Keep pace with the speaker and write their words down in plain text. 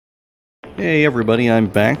Hey everybody, I'm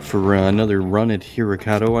back for another run at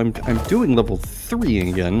Hirocato. I'm doing level 3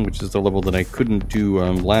 again, which is the level that I couldn't do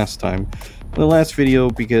last time. In the last video,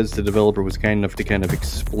 because the developer was kind enough to kind of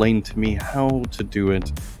explain to me how to do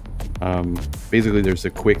it. Basically there's a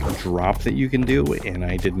quick drop that you can do, and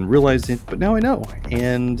I didn't realize it, but now I know.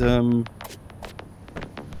 And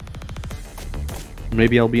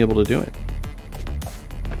maybe I'll be able to do it.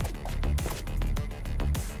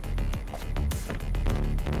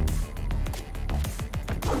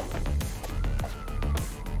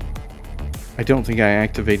 I don't think I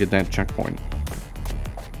activated that checkpoint.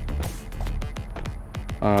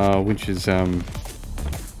 Which is,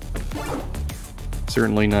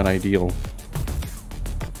 certainly not ideal.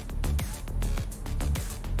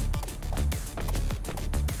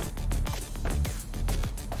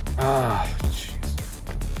 Jeez.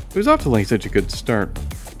 It was off to like such a good start.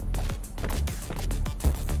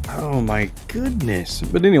 Oh my goodness.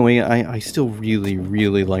 But anyway, I still really,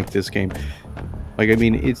 really like this game. Like, I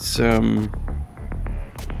mean, it's,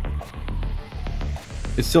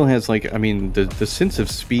 it still has, like, I mean, the sense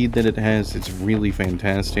of speed that it has, it's really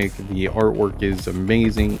fantastic. The artwork is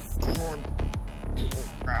amazing.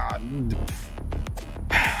 I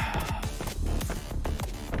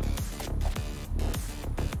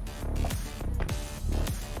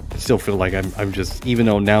still feel like I'm just, even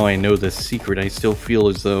though now I know the secret, I still feel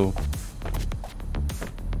as though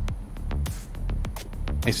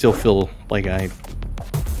I still feel like I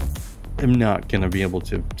am not gonna be able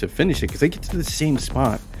to finish it, because I get to the same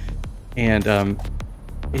spot, and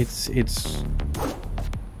it's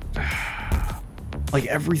like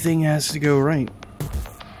everything has to go right,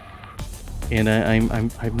 and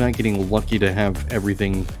I'm not getting lucky to have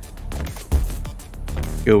everything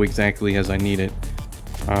go exactly as I need it.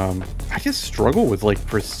 I just struggle with like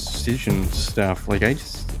precision stuff. Like I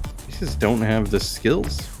just don't have the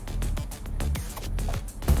skills.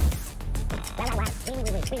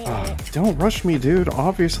 Don't rush me, dude.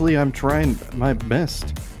 Obviously, I'm trying my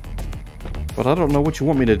best. But I don't know what you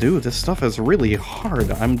want me to do. This stuff is really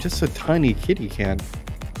hard. I'm just a tiny kitty cat.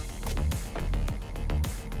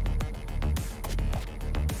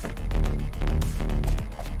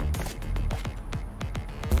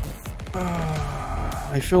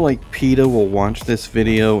 I feel like PETA will watch this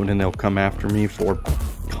video and then they'll come after me for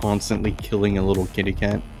constantly killing a little kitty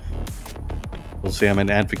cat. They'll say I'm an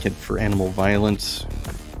advocate for animal violence.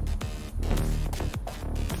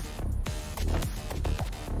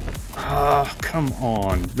 Come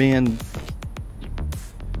on, man.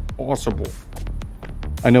 Possible.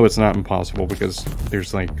 I know it's not impossible because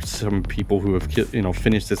there's like some people who have, you know,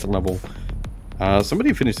 finished this level.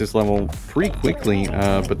 Somebody finished this level pretty quickly,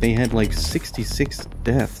 but they had like 66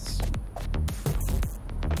 deaths.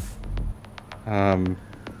 I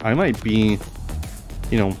might be,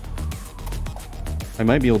 you know, I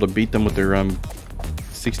might be able to beat them with their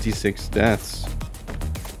 66 deaths.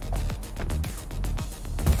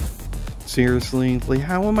 Seriously, like,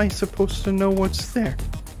 how am I supposed to know what's there?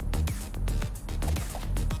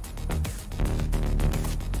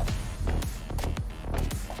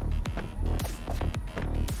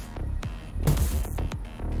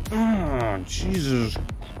 Oh, Jesus.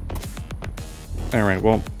 Alright,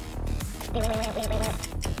 well.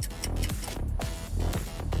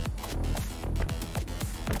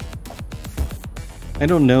 I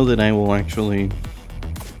don't know that I will actually...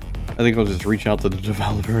 I think I'll just reach out to the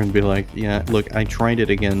developer and be like, yeah, look, I tried it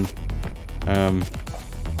again. You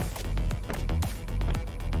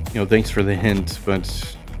know, thanks for the hint,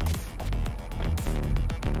 but...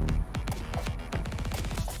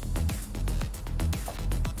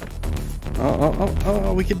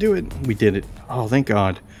 Oh, we can do it. We did it. Oh, thank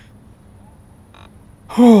God.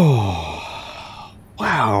 Oh,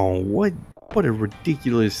 wow, what a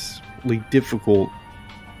ridiculously difficult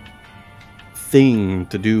thing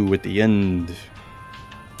to do at the end.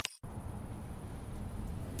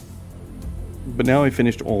 But now I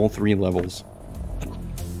finished all 3 levels.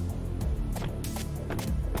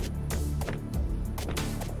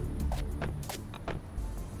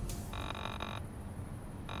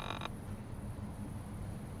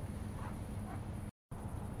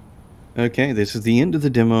 Okay, this is the end of the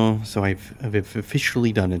demo, so I've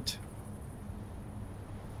officially done it.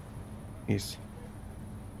 Yes.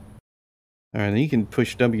 Alright, then you can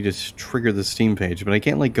push W to trigger the Steam page, but I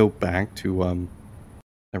can't, like, go back to,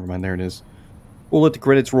 never mind, there it is. We'll let the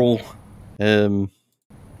credits roll. I'm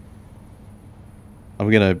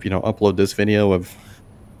gonna, you know, upload this video of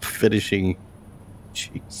finishing...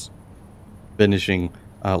 Jeez. Finishing,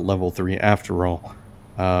 level 3 after all.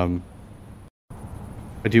 I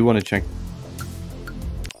do want to check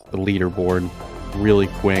the leaderboard really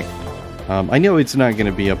quick. I know it's not going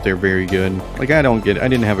to be up there very good. Like, I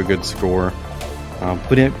didn't have a good score.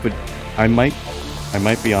 But I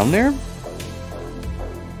might be on there?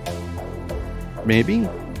 Maybe?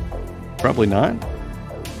 Probably not.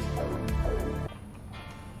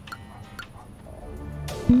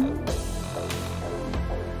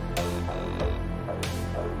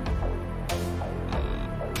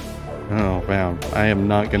 Oh, wow. I am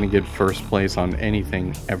not going to get first place on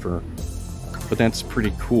anything ever. But that's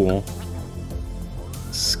pretty cool.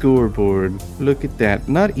 Scoreboard. Look at that.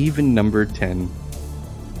 Not even number 10.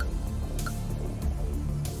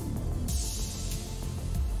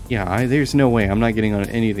 Yeah, there's no way I'm not getting on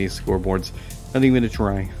any of these scoreboards. Not even gonna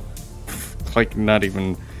try. Like, not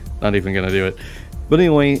even gonna do it. But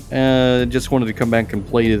anyway, just wanted to come back and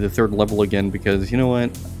play the third level again because, you know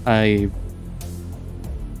what? I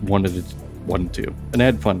wanted to. And I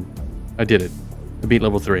had fun. I did it. I beat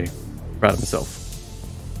level 3. Proud of myself.